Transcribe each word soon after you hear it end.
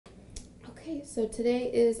Okay, so today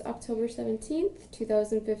is October 17th,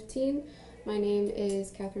 2015. My name is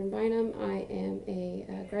Catherine Bynum. I am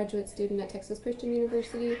a graduate student at Texas Christian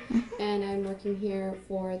University, and I'm working here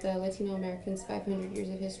for the Latino Americans 500 Years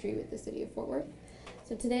of History with the City of Fort Worth.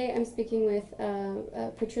 So today I'm speaking with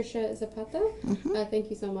Patricia Zapata. Thank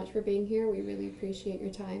you so much for being here. We really appreciate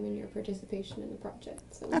your time and your participation in the project.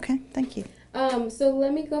 So. Okay, thank you. So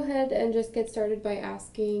let me go ahead and just get started by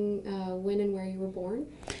asking when and where you were born.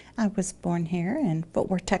 I was born here in Fort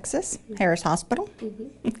Worth, Texas, Harris Hospital.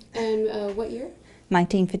 And what year?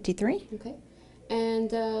 1953. Okay.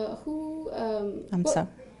 And who? I'm what, so.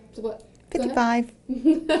 What? 55.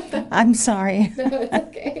 I'm sorry. No, it's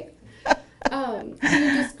okay. Can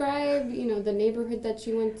you describe, the neighborhood that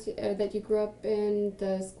you went to, that you grew up in,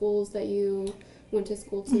 the schools that you went to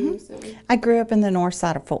school to? So. I grew up in the north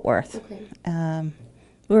side of Fort Worth. Okay.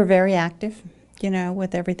 We were very active,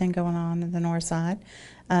 with everything going on the north side.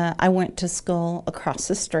 I went to school across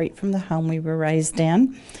the street from the home we were raised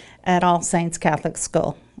in at All Saints Catholic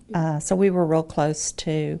School. So we were real close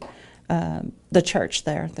to the church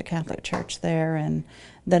there, the Catholic church there, and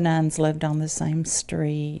the nuns lived on the same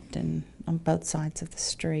street and on both sides of the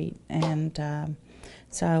street. And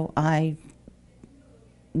so I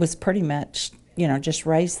was pretty much, just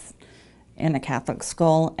raised in a Catholic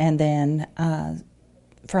school. And then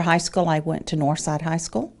for high school, I went to Northside High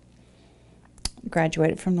School,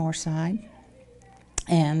 graduated from Northside,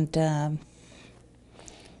 and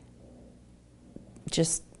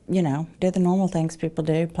just, did the normal things people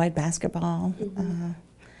do, played basketball,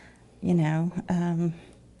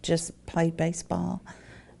 just played baseball,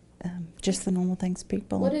 just the normal things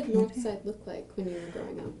people What did Northside look like when you were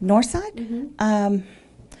growing up? Northside?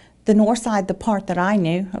 The north side, the part that I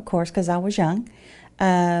knew, of course, because I was young,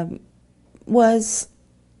 was,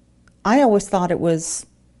 I always thought it was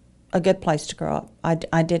a good place to grow up.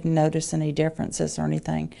 I didn't notice any differences or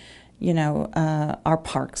anything. Our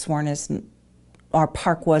parks weren't our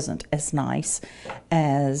park wasn't as nice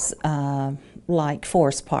as like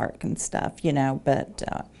Forest Park and stuff, but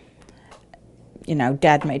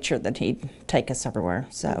Dad made sure that he'd take us everywhere.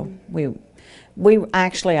 So we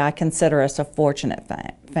actually, I consider us a fortunate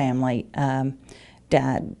family.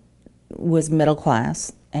 Dad was middle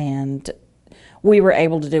class, and we were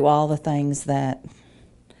able to do all the things that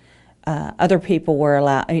other people were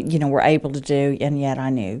were able to do, and yet I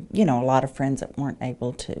knew, a lot of friends that weren't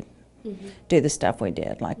able to do the stuff we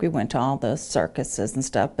did. Like we went to all the circuses and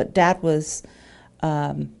stuff, but Dad was,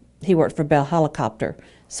 he worked for Bell Helicopter,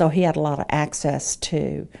 so he had a lot of access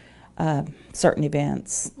to certain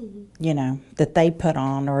events, that they put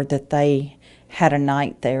on, or that they had a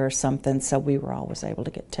night there or something, so we were always able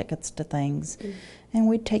to get tickets to things. And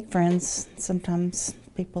we'd take friends, sometimes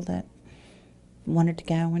people that wanted to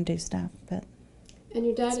go and do stuff. But and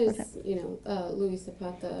your dad is, Luis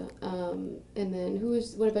Zapata, and then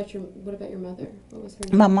what about your mother? What was her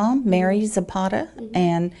name? My mom, Mary Zapata,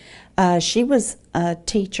 and she was a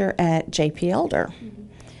teacher at J.P. Elder.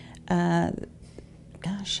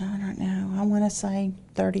 Gosh, I don't know, I want to say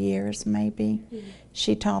 30 years maybe.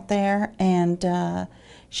 She taught there, and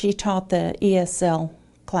she taught the ESL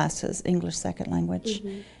classes, English Second Language.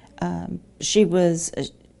 She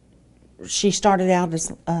started out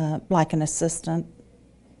as like an assistant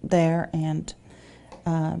there, and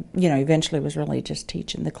eventually was really just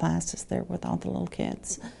teaching the classes there with all the little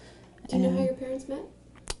kids. Do you know how your parents met?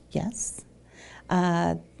 Yes.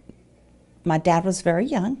 My dad was very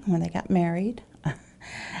young when they got married.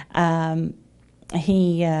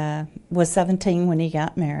 He was 17 when he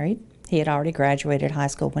got married. He had already graduated high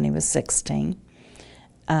school when he was 16.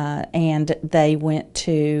 And they went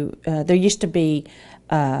to, there used to be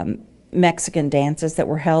Mexican dances that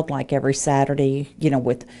were held like every Saturday,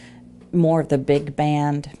 with more of the big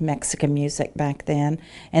band Mexican music back then.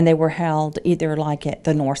 And they were held either like at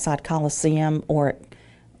the Northside Coliseum or at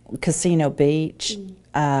Casino Beach.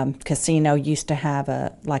 Casino used to have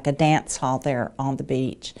a dance hall there on the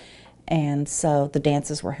beach, and so the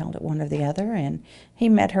dances were held at one or the other, and he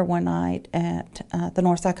met her one night at the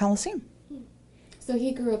Northside Coliseum. So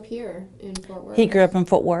he grew up here in Fort Worth? He grew up in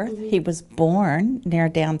Fort Worth. He was born near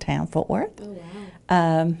downtown Fort Worth. Oh,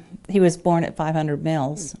 wow. He was born at 500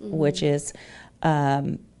 Mills, which is,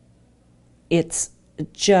 it's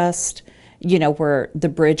just, where the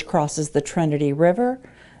bridge crosses the Trinity River.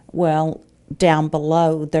 Well, down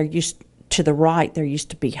below, to the right, there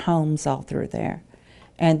used to be homes all through there.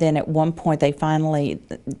 And then at one point,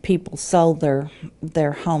 people sold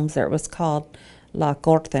their homes there. It was called La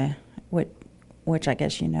Corte, which I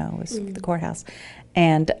guess is the courthouse.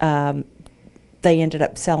 And they ended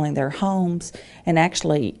up selling their homes. And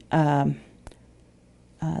actually,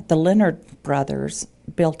 the Leonard brothers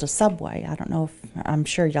built a subway. I don't know if, I'm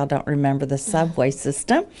sure y'all don't remember the subway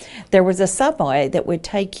system. There was a subway that would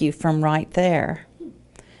take you from right there.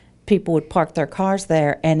 People would park their cars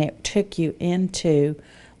there, and it took you into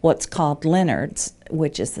what's called Leonard's,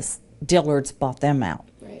 which is Dillard's bought them out.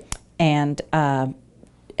 Right. And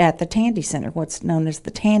at the Tandy Center, what's known as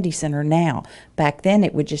the Tandy Center now. Back then,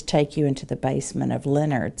 it would just take you into the basement of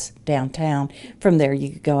Leonard's downtown. From there, you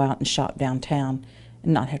could go out and shop downtown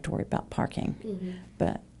and not have to worry about parking. Mm-hmm.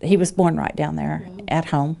 But he was born right down there at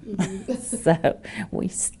home. Mm-hmm. So we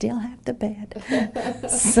still have the bed.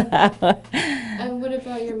 So, And what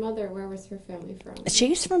about your mother? Where was her family from?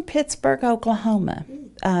 she's from Pittsburgh, Oklahoma.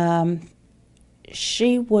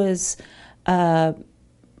 She was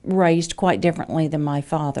raised quite differently than my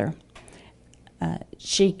father.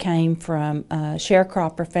 She came from a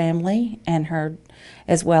sharecropper family, and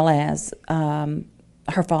as well as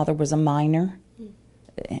her father was a miner.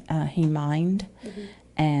 He mined,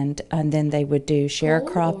 and then they would do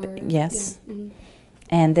sharecropping. Yes. Yeah. Mm-hmm.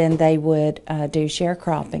 And then they would do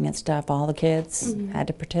sharecropping and stuff. All the kids had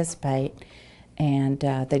to participate, and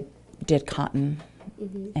they did cotton.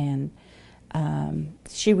 And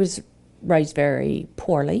she was raised very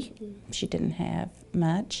poorly. She didn't have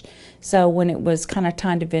much. So when it was kind of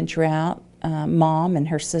time to venture out, Mom and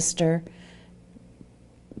her sister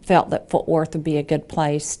felt that Fort Worth would be a good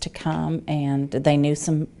place to come, and they knew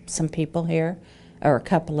some people here, or a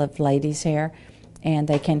couple of ladies here, and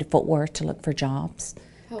they came to Fort Worth to look for jobs.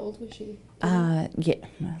 How old was she? Yeah,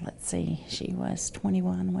 well, let's see, she was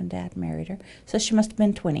 21 when Dad married her, so she must have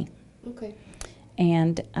been 20. Okay.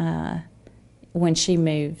 And when she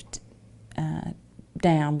moved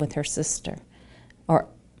down with her sister,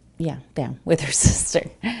 down with her sister.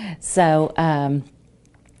 So,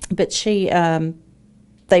 but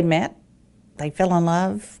they met, they fell in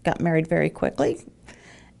love, got married very quickly,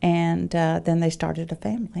 and then they started a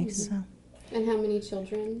family. So. And how many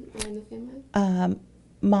children are in the family?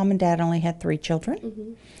 Mom and Dad only had 3 children.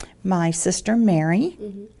 Mm-hmm. My sister Mary,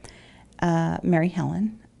 Mm-hmm. Mary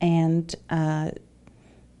Helen, and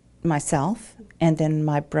myself, and then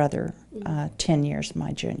my brother, 10 years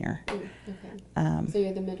my junior. Okay. So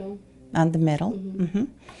you're the middle? I'm the middle.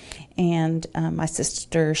 And my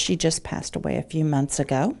sister, she just passed away a few months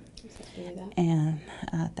ago. I'm sorry to hear that. And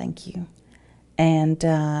thank you. And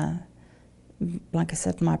like I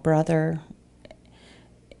said, my brother,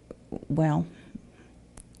 well,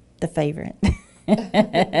 the favorite.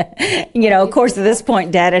 Of course, at this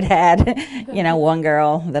point, Dad had, one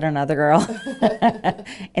girl, then another girl.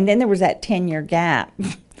 And then there was that 10-year gap.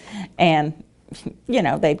 And,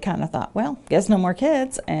 they'd kind of thought, well, guess no more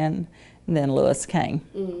kids. And then Lewis came.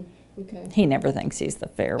 Okay. He never thinks he's the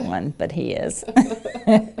fair one, but he is.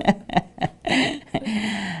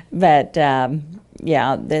 But,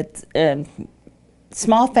 that's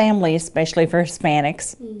small family, especially for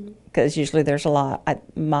Hispanics, because usually there's a lot.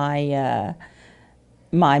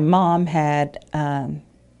 My mom had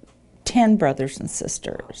 10 brothers and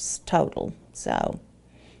sisters total, so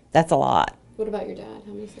that's a lot. What about your dad?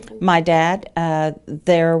 How many siblings? My dad,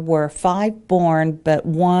 there were 5 born, but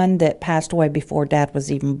one that passed away before Dad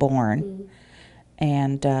was even born.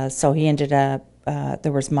 And so he ended up,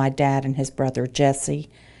 there was my dad and his brother Jesse.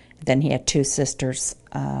 Then he had 2 sisters,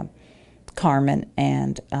 Carmen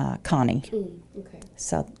and Connie. Okay.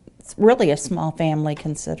 So it's really a small family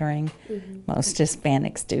considering most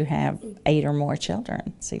Hispanics do have 8 or more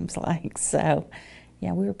children, seems like. So,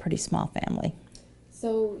 yeah, we were a pretty small family.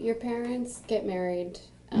 So your parents get married.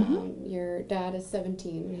 Your dad is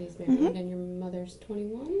 17 when he's married, and your mother's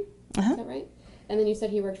 21. Is that right? And then you said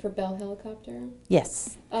he worked for Bell Helicopter?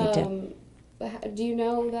 Yes, he did. Do you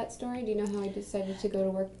know that story? Do you know how he decided to go to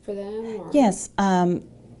work for them? Or? Yes.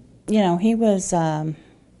 He was a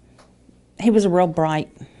real bright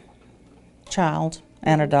child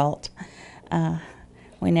and adult.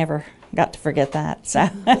 We never got to forget that. So,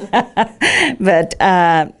 but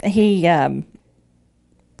he,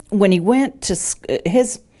 when he went to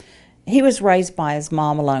he was raised by his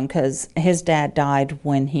mom alone because his dad died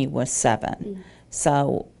when he was 7.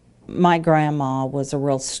 So my grandma was a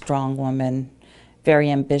real strong woman,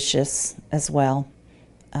 very ambitious as well.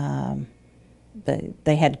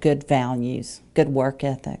 They had good values, good work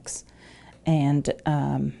ethics. And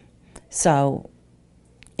so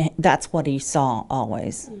that's what he saw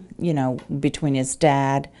always, between his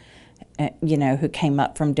dad, who came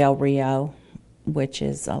up from Del Rio, which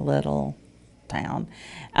is a little town.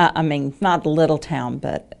 I mean, not a little town,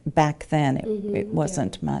 but back then it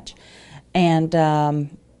wasn't much. And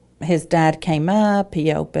his dad came up,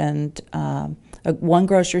 he opened one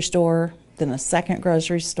grocery store, then a second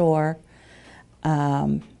grocery store.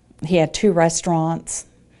 He had 2 restaurants.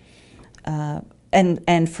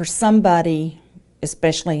 And for somebody,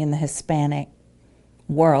 especially in the Hispanic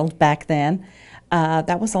world back then,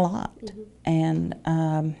 that was a lot. And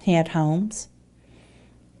he had homes.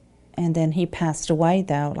 And then he passed away,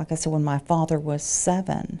 though, like I said, when my father was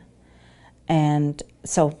 7. And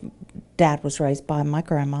so Dad was raised by my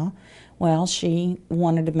grandma. Well, she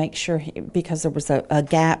wanted to make sure, because there was a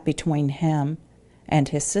gap between him and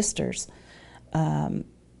his sisters,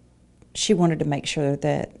 she wanted to make sure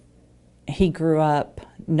that he grew up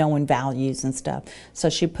knowing values and stuff. So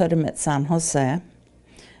she put him at San Jose,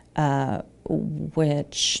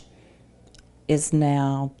 which is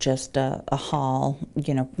now just a hall,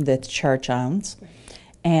 that the church owns.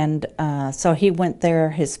 And so he went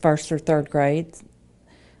there his 1st through 3rd grade,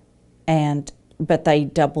 but they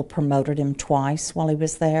double promoted him twice while he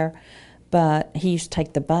was there. But he used to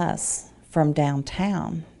take the bus from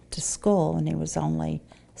downtown to school, and he was only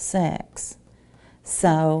 6.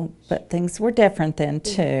 So, but things were different then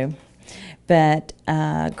too. But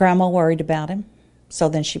Grandma worried about him, so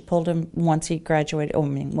then she pulled him once he graduated.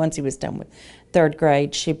 Once he was done with 3rd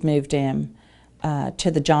grade, she moved him to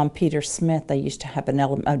the John Peter Smith. They used to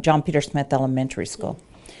have John Peter Smith Elementary School.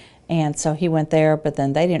 And so he went there, but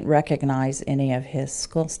then they didn't recognize any of his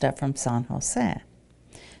school stuff from San Jose.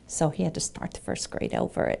 So he had to start the 1st grade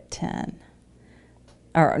over at 10.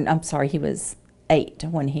 Or, I'm sorry, he was 8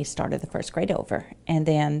 when he started the 1st grade over. And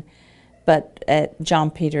then, but at John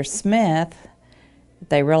Peter Smith,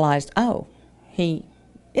 they realized, oh, he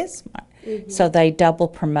is smart. So they double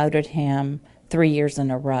promoted him 3 years in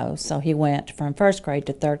a row. So he went from 1st grade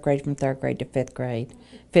to 3rd grade, from 3rd grade to 5th grade,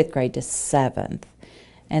 5th grade to 7th.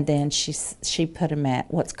 And then she put him at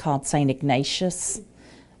what's called St. Ignatius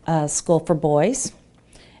School for Boys.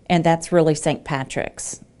 And that's really St.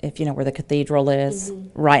 Patrick's. If you know where the cathedral is,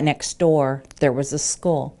 right next door, there was a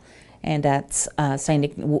school. And that's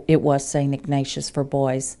it was St. Ignatius for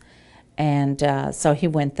Boys. And so he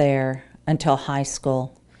went there until high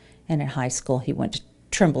school. And in high school, he went to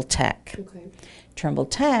Trimble Tech. Okay. Trimble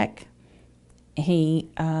Tech, he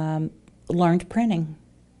learned printing.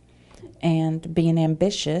 And being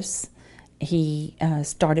ambitious, he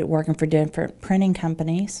started working for different printing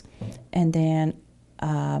companies. And then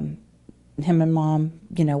him and Mom,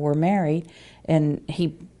 were married. And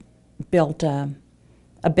he built a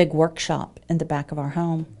big workshop in the back of our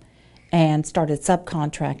home and started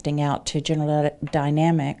subcontracting out to General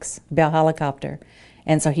Dynamics, Bell Helicopter.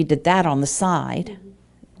 And so he did that on the side,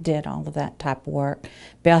 did all of that type of work.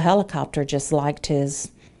 Bell Helicopter just liked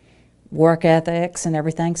his work ethics and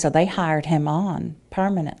everything, so they hired him on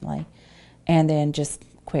permanently. And then just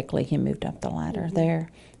quickly he moved up the ladder there.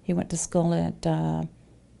 He went to school at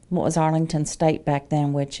what was Arlington State back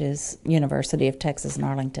then, which is University of Texas in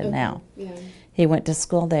Arlington now. Yeah. He went to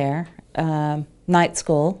school there, night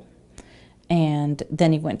school, and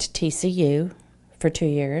then he went to TCU for 2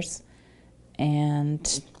 years.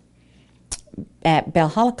 And at Bell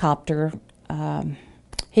Helicopter,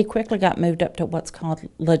 he quickly got moved up to what's called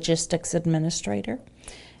logistics administrator.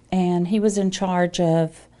 And he was in charge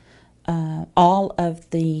of all of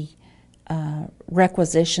the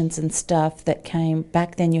requisitions and stuff that came.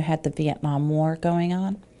 Back then you had the Vietnam War going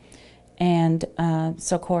on. And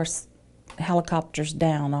so, of course, helicopters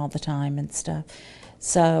down all the time and stuff.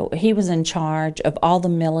 So he was in charge of all the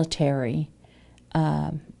military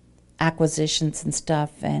acquisitions and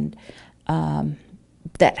stuff, and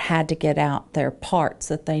that had to get out their parts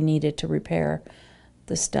that they needed to repair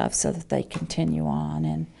the stuff so that they continue on.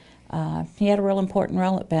 And he had a real important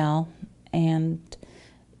role at Bell, and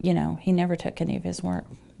he never took any of his work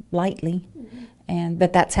lightly.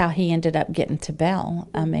 But that's how he ended up getting to Bell.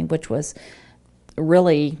 Which was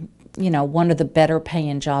really one of the better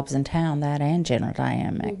paying jobs in town. That and General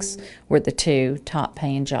Dynamics were the 2 top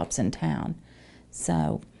paying jobs in town.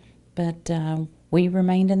 So, but we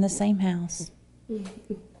remained in the same house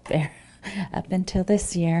there up until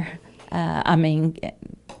this year.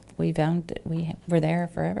 We've owned it. We were there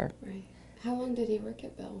forever. Right. How long did he work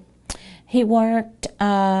at Bell? He worked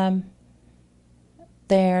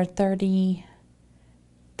there 30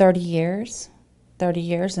 years,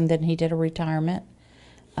 and then he did a retirement.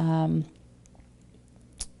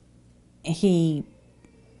 He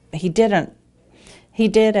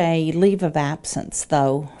did a leave of absence,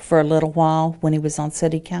 though, for a little while when he was on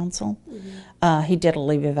city council. He did a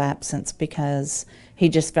leave of absence because he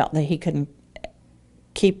just felt that he couldn't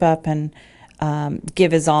keep up and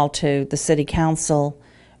give his all to the city council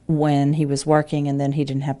when he was working, and then he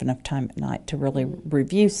didn't have enough time at night to really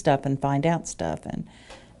review stuff and find out stuff. And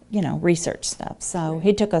research stuff. So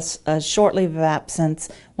he took a short leave of absence,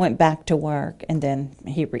 went back to work, and then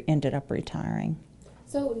he ended up retiring.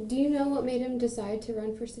 So, do you know what made him decide to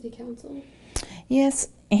run for city council? Yes,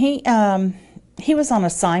 he was on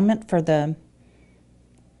assignment for the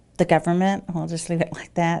government. I'll just leave it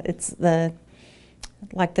like that. It's the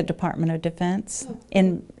Department of Defense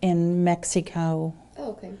in Mexico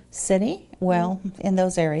City. Well, in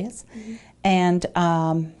those areas, and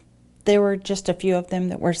there were just a few of them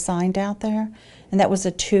that were signed out there, and that was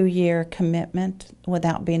a 2-year commitment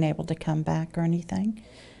without being able to come back or anything.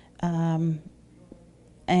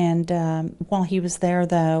 While he was there,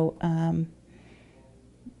 though,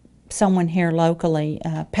 someone here locally,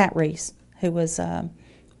 Pat Reese, who was a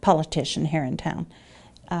politician here in town,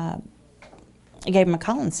 gave him a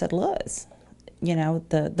call and said, "Louis,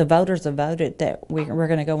 the voters have voted that we're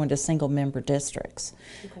going to go into single-member districts.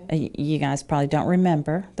 You guys probably don't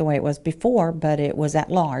remember the way it was before, but it was at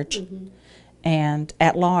large. And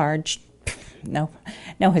at large, no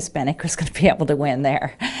Hispanic was going to be able to win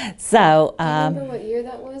there." So, do you remember what year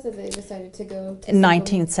that was that they decided to go to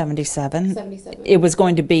 1977. 77. It was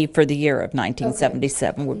going to be for the year of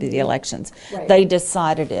 1977 would be the elections. Right. They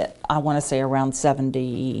decided it, I want to say, around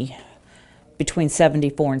between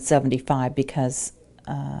 74 and 75, because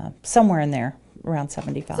somewhere in there, around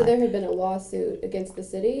 75. So there had been a lawsuit against the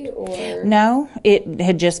city, or? No, it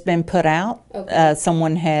had just been put out. Okay.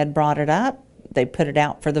 Someone had brought it up. They put it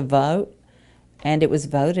out for the vote, and it was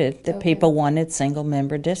voted that people wanted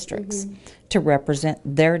single-member districts to represent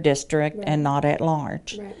their district and not at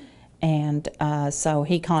large. Right. And so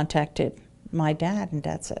he contacted my dad, and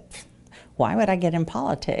Dad said, "Why would I get in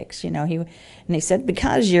politics?" He said,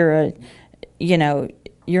 "Because you're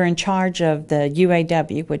in charge of the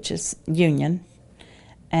UAW, which is union,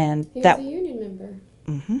 and He was a union member.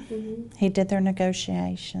 He did their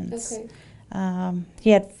negotiations. Okay. He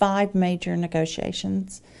had 5 major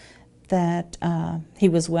negotiations that he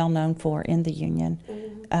was well known for in the union,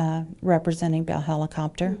 representing Bell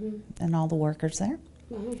Helicopter and all the workers there.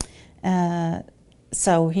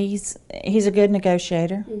 So he's a good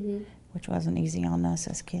negotiator, which wasn't easy on us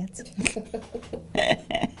as kids.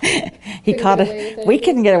 We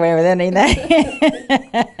couldn't get away with anything.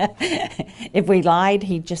 If we lied,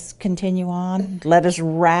 he'd just continue on, let us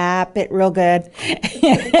wrap it real good.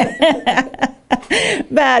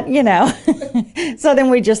 But, so then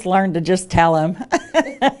we just learned to just tell him.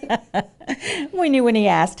 We knew when he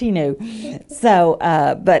asked, he knew. So,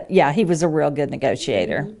 but yeah, he was a real good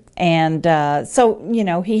negotiator. And so,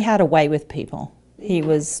 he had a way with people. He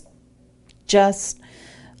was just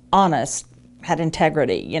honest, had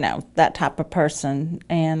integrity, that type of person.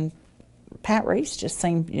 And Pat Reese just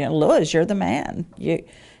seemed, "Louis, you're the man. You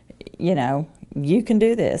can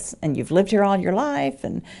do this, and you've lived here all your life."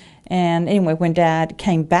 And anyway, when Dad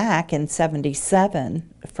came back in 77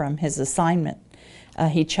 from his assignment,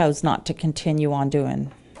 he chose not to continue on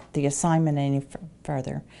doing the assignment any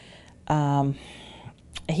further.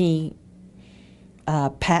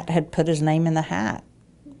 Pat had put his name in the hat.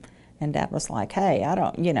 And Dad was like, "Hey,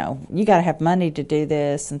 you got to have money to do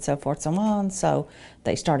this," and so forth and so on. So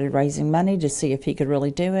they started raising money to see if he could really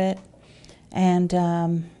do it. And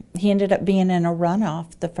he ended up being in a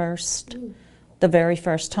runoff the very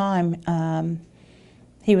first time.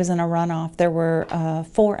 He was in a runoff. There were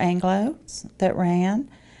 4 Anglos that ran,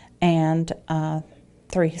 and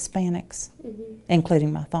 3 Hispanics,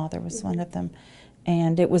 including my father was one of them.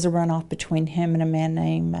 And it was a runoff between him and a man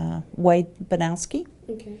named Wade Banowski.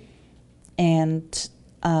 Okay. And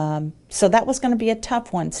so that was going to be a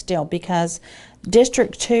tough one still, because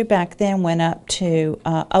District 2 back then went up to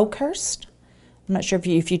Oakhurst. I'm not sure if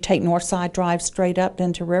you take Northside Drive straight up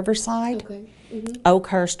into Riverside. Okay.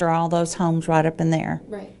 Oakhurst are all those homes right up in there.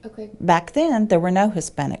 Right. Okay. Back then, there were no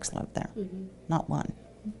Hispanics lived there. Not one.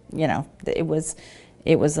 It was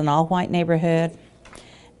an all-white neighborhood,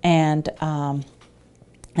 and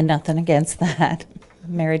nothing against that.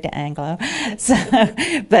 Married to Anglo. So,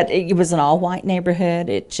 but it was an all-white neighborhood.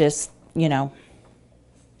 It just, the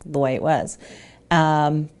way it was.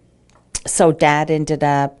 So Dad ended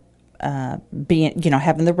up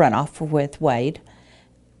having the runoff with Wade,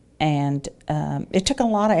 and it took a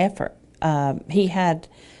lot of effort. He had,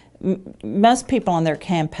 most people on their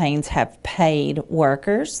campaigns have paid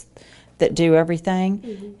workers that do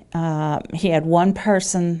everything. He had one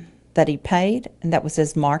person that he paid, and that was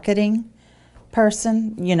his marketing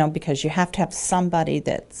person, because you have to have somebody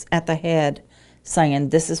that's at the head saying,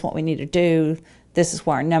 "This is what we need to do, this is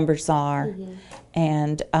where our numbers are."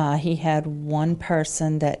 And he had one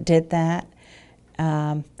person that did that.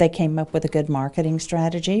 They came up with a good marketing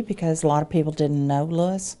strategy because a lot of people didn't know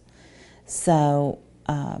Louis. So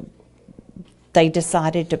they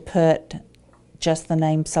decided to put just the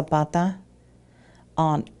name Zapata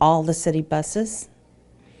on all the city buses.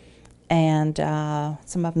 And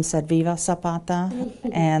some of them said Viva Zapata,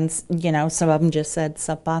 and some of them just said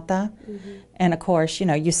Zapata. And of course,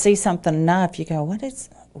 you see something enough, you go, what is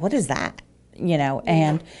that?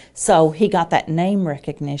 And so he got that name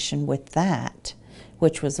recognition with that,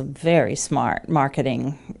 which was a very smart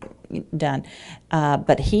marketing done.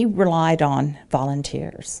 But he relied on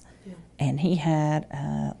volunteers, and he had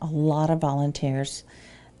a lot of volunteers,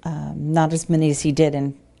 not as many as he did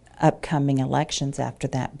in upcoming elections after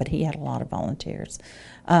that, but he had a lot of volunteers.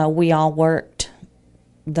 We all worked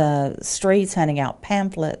the streets, handing out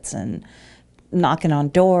pamphlets and knocking on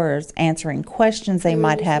doors, answering questions they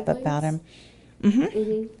might have about him.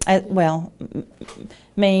 Well,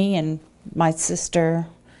 me and my sister,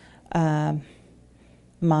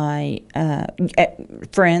 my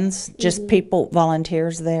friends, just people,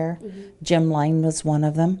 volunteers there. Jim Lane was one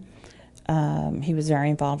of them. He was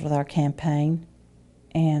very involved with our campaign.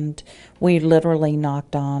 And we literally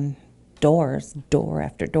knocked on doors, door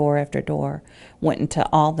after door after door, went into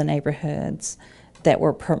all the neighborhoods that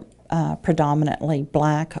were predominantly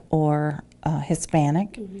black or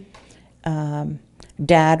Hispanic.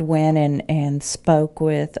 Dad went and spoke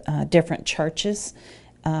with different churches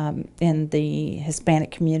in the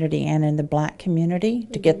Hispanic community and in the black community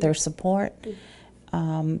to get their support.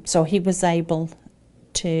 So he was able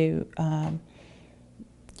to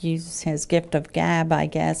use his gift of gab, I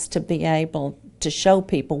guess, to be able to show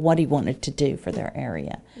people what he wanted to do for their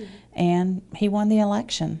area. And he won the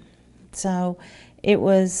election. So he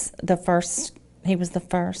was the first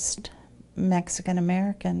Mexican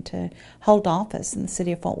American to hold office in the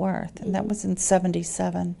city of Fort Worth, and that was in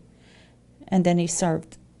 '77. And then he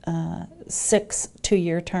served 6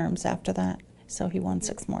 two-year terms after that. So he won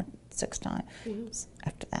 6 times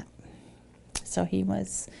after that. So he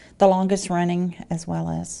was the longest running as well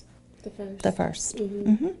as the first.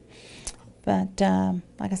 But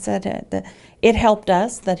like I said, it helped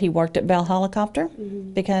us that he worked at Bell Helicopter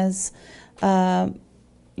because,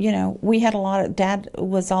 we had a lot of, Dad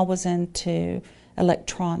was always into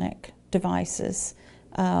electronic devices.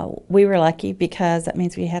 We were lucky because that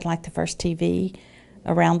means we had like the first TV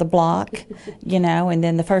around the block, and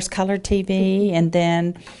then the first color TV, and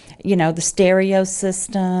then, the stereo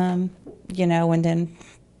system, and then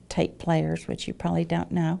tape players, which you probably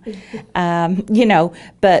don't know.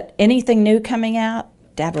 But anything new coming out,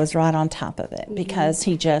 Dad was right on top of it because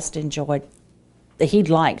he just he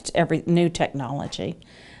liked every new technology.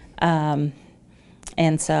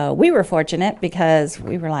 And so we were fortunate because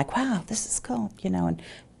we were like, wow, this is cool, and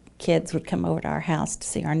kids would come over to our house to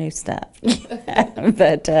see our new stuff.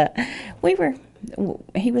 But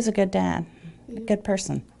he was a good dad, a good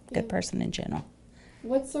person in general.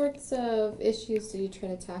 What sorts of issues did he try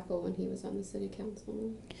to tackle when he was on the city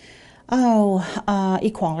council? Oh,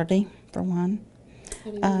 equality, for one. How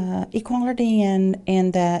do you Equality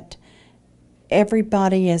in that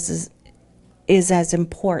everybody is as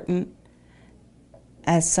important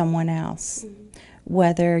as someone else.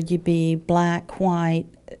 Whether you be black, white,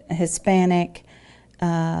 Hispanic,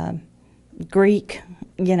 Greek,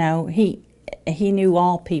 he knew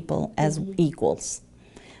all people as equals.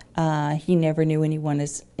 He never knew anyone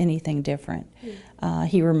as anything different.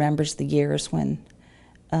 He remembers the years when,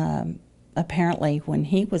 apparently, when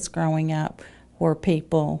he was growing up, where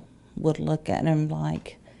people would look at him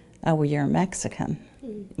like, "Oh, well, you're a Mexican,"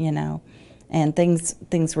 and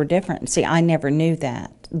things were different. See, I never knew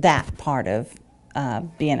that part of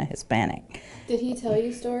being a Hispanic. Did he tell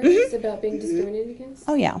you stories about being discriminated against?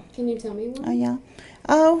 Oh yeah. Can you tell me one? Oh yeah.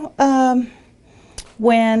 Oh,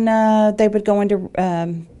 when they would go into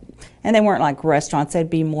and they weren't like restaurants, they'd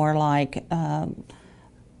be more like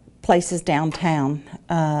places downtown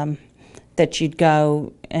that you'd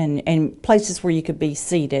go and places where you could be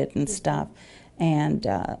seated and stuff. And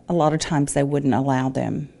a lot of times they wouldn't allow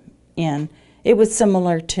them in. It was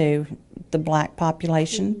similar to the black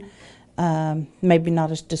population, maybe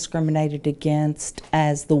not as discriminated against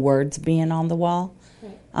as the words being on the wall.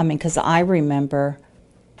 Right. I mean, because I remember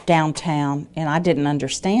downtown, and I didn't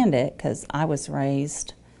understand it because I was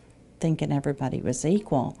raised thinking everybody was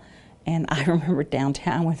equal. And I remember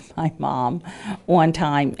downtown with my mom one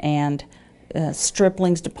time, and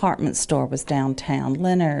Stripling's department store was downtown,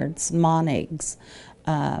 Leonard's, Monig's,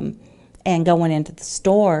 and going into the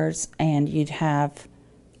stores, and you'd have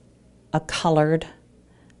a colored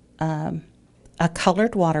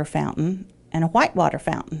water fountain and a white water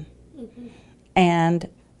fountain, and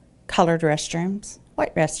colored restrooms,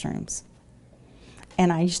 white restrooms.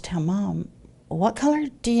 And I used to tell Mom, what color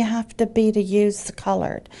do you have to be to use the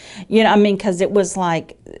colored? You know, I mean, because it was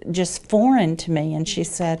like just foreign to me. And she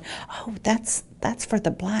said, oh, that's for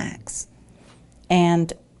the blacks.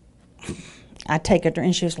 And I take a drink,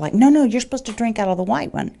 and she was like, no, you're supposed to drink out of the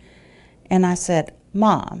white one. And I said,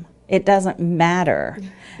 Mom, it doesn't matter.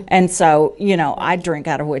 And so, you know, I drink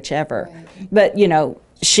out of whichever. Right. But, you know,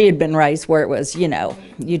 she had been raised where it was, you know,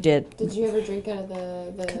 you did. Did you ever drink out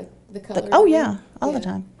of the color? Oh, yeah, all yeah. the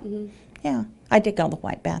time. Mm-hmm. Yeah, I did go to the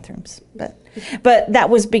white bathrooms. But that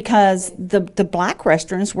was because the black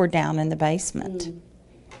restaurants were down in the basement. Mm.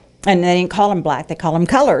 And they didn't call them black, they call them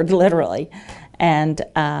colored, literally. And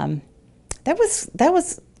that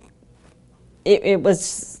was it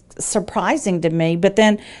was surprising to me. But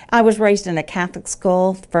then I was raised in a Catholic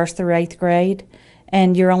school, 1st through 8th grade,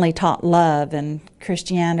 and you're only taught love and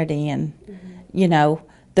Christianity and, you know,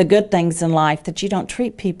 the good things in life, that you don't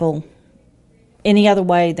treat people any other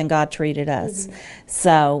way than God treated us.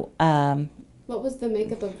 So, what was the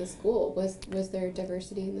makeup of the school? Was there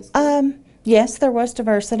diversity in the school? Yes, there was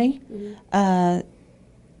diversity.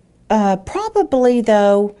 Probably,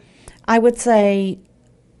 though, I would say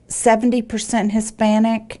 70%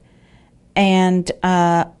 Hispanic and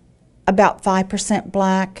about 5%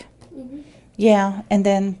 black. Yeah, and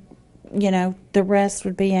then, you know, the rest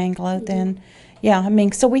would be Anglo then. Yeah, I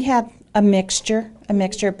mean, so we had a mixture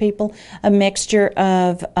of people, a mixture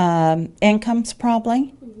of incomes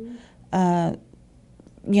probably. You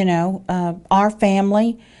know, our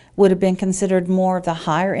family would have been considered more of the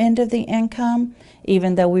higher end of the income,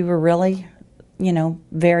 even though we were really, you know,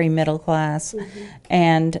 very middle class.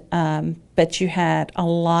 And but you had a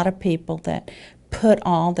lot of people that put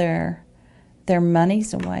all their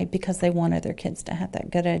monies away because they wanted their kids to have that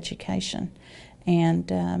good education.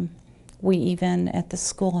 And we even at the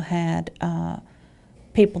school had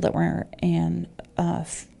people that were in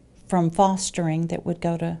from fostering that would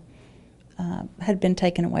go to had been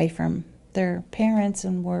taken away from their parents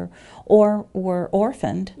and were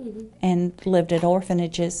orphaned and lived at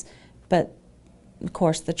orphanages. But of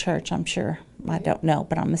course the church, I'm sure, I don't know,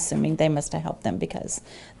 but I'm assuming they must have helped them because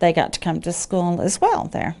they got to come to school as well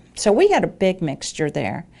there. So we had a big mixture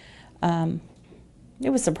there. It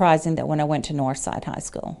was surprising that when I went to Northside High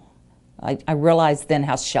School, I realized then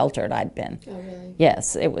how sheltered I'd been. Oh, really?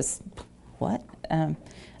 Yes, it was, what?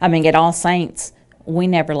 I mean, at All Saints, we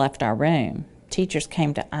never left our room. Teachers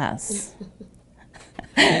came to us.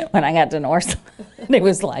 When I got to Northside, it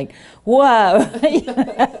was like, whoa.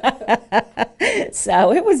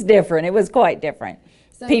 So it was different. It was quite different.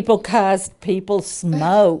 So, people cussed, people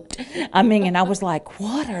smoked. I mean, and I was like,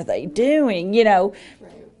 what are they doing? You know,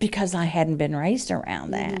 because I hadn't been raised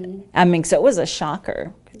around that. I mean, so it was a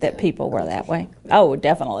shocker that people were that way. Oh,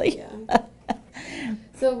 definitely. Yeah.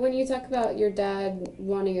 So when you talk about your dad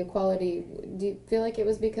wanting equality, do you feel like it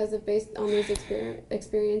was based on those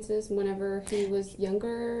experiences whenever he was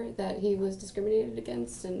younger, that he was discriminated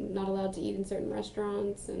against and not allowed to eat in certain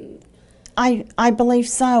restaurants? And I believe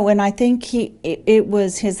so, and I think it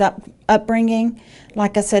was his upbringing.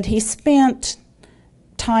 Like I said, he spent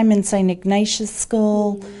time in St. Ignatius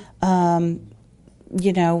School.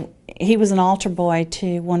 You know, he was an altar boy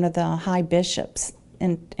to one of the high bishops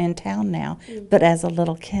in town now, but as a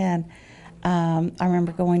little kid, I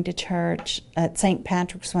remember going to church at St.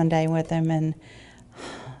 Patrick's one day with him, and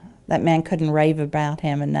that man couldn't rave about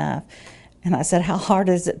him enough. And I said, how hard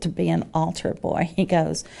is it to be an altar boy? He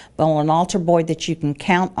goes, well, an altar boy that you can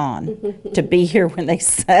count on to be here when they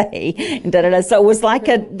say, and da-da-da. So it was like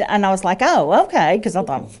and I was like, oh, okay, because I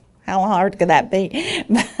thought, how hard could that be?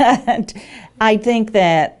 But I think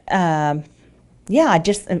that, yeah,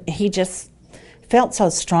 he just felt so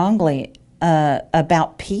strongly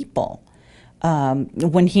about people.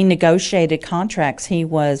 When he negotiated contracts, he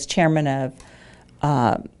was chairman of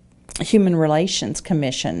Human Relations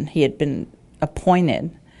Commission. He had been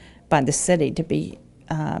appointed by the city to be,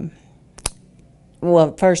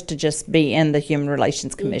 well, first to just be in the Human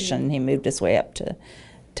Relations Commission. He moved his way up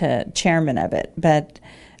to chairman of it. But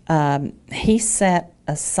he set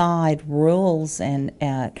aside rules and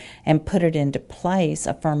put it into place,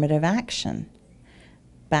 affirmative action.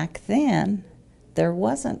 Back then, there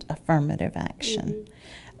wasn't affirmative action.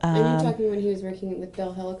 Are you talking when he was working with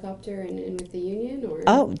Bell Helicopter and with the union, or?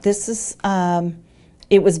 Oh, this is,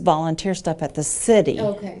 it was volunteer stuff at the city,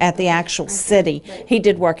 at the actual city. Right. He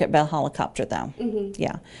did work at Bell Helicopter, though.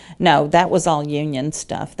 Yeah. No, that was all union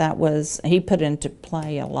stuff. That was, he put into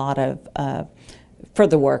play a lot of, for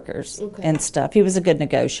the workers and stuff. He was a good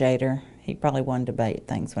negotiator. He probably won debate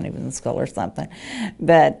things when he was in school or something.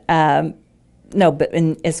 But, No, but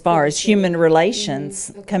as far as Human Relations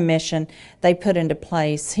Mm-hmm. Okay. Commission, they put into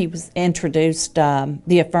place, he was introduced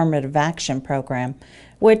the affirmative action program,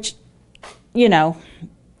 which, you know,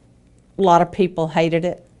 a lot of people hated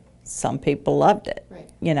it. Some people loved it, Right.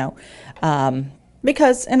 you know,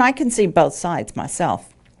 because, and I can see both sides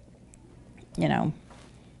myself, you know,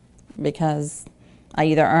 because I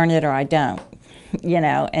either earn it or I don't, you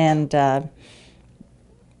know, and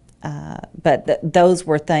but those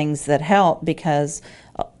were things that helped because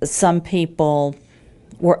some people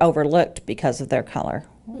were overlooked because of their color.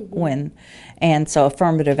 And so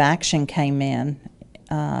affirmative action came in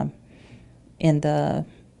the,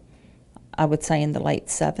 I would say in the late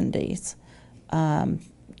 70s,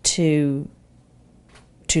 to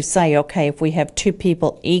say, okay, if we have two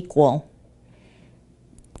people equal,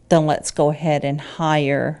 then let's go ahead and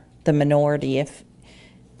hire the minority if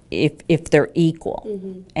they're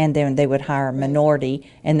equal. And then they would hire a minority,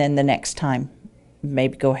 and then the next time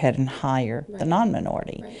maybe go ahead and hire the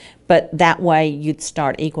non-minority. Right. But that way you'd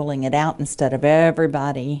start equaling it out instead of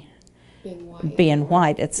everybody being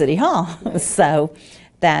white at City Hall. Right. So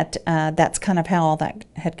that's kind of how all that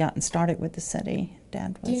had gotten started with the city.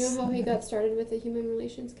 Dad was. Do you know how he got started with the Human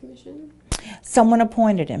Relations Commission? Someone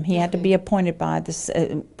appointed him. He had to Okay. be appointed by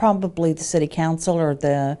probably the city council or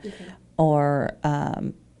the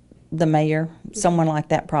the mayor. Someone like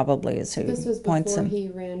that probably is who This was appoints before him. he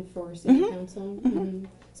ran for city council.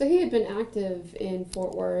 So he had been active in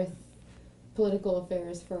Fort Worth political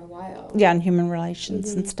affairs for a while. Yeah, and human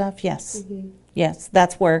relations and stuff. Yes, yes.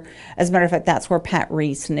 That's where, as a matter of fact, that's where Pat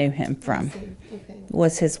Reese knew him from. Okay.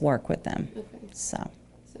 Was his work with them. Okay. So.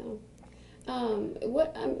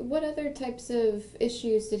 What other types of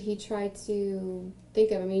issues did he try to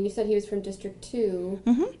think of? I mean, you said he was from District 2,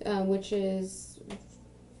 which is,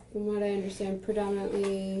 from what I understand,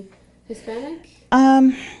 predominantly Hispanic?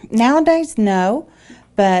 Nowadays, no.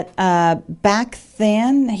 But back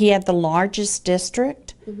then, he had the largest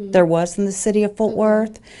district there was in the city of Fort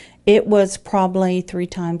Worth. It was probably 3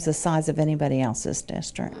 times the size of anybody else's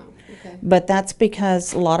district. Wow. Okay. But that's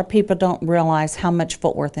because a lot of people don't realize how much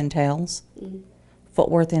Fort Worth entails. Fort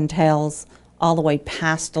Worth entails all the way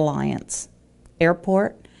past Alliance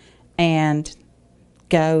Airport and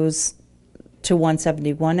goes to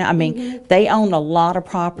 171. I mean, they own a lot of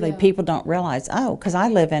property. Yeah. People don't realize, because I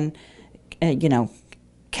live in,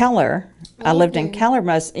 Keller. I lived in Keller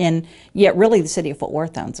yet really the city of Fort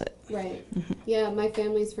Worth owns it. Right. Yeah, my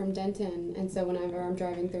family's from Denton, and so whenever I'm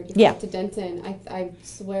driving 35 Yeah. to Denton, I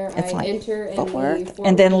swear It's I like enter and Fort Worth, leave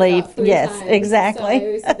and then about leave. 3 Yes, times. exactly.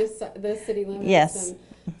 So I always see the city limits. Yes.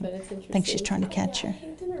 But it's interesting. I think she's trying to catch I her.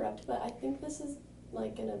 hate to interrupt, but I think this is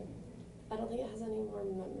like I don't think it has any more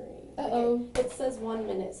memory. Uh-oh. It says 1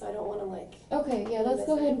 minute, so I don't want to Okay, yeah, let's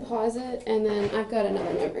go ahead and pause it, and then I've got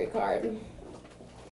another memory card.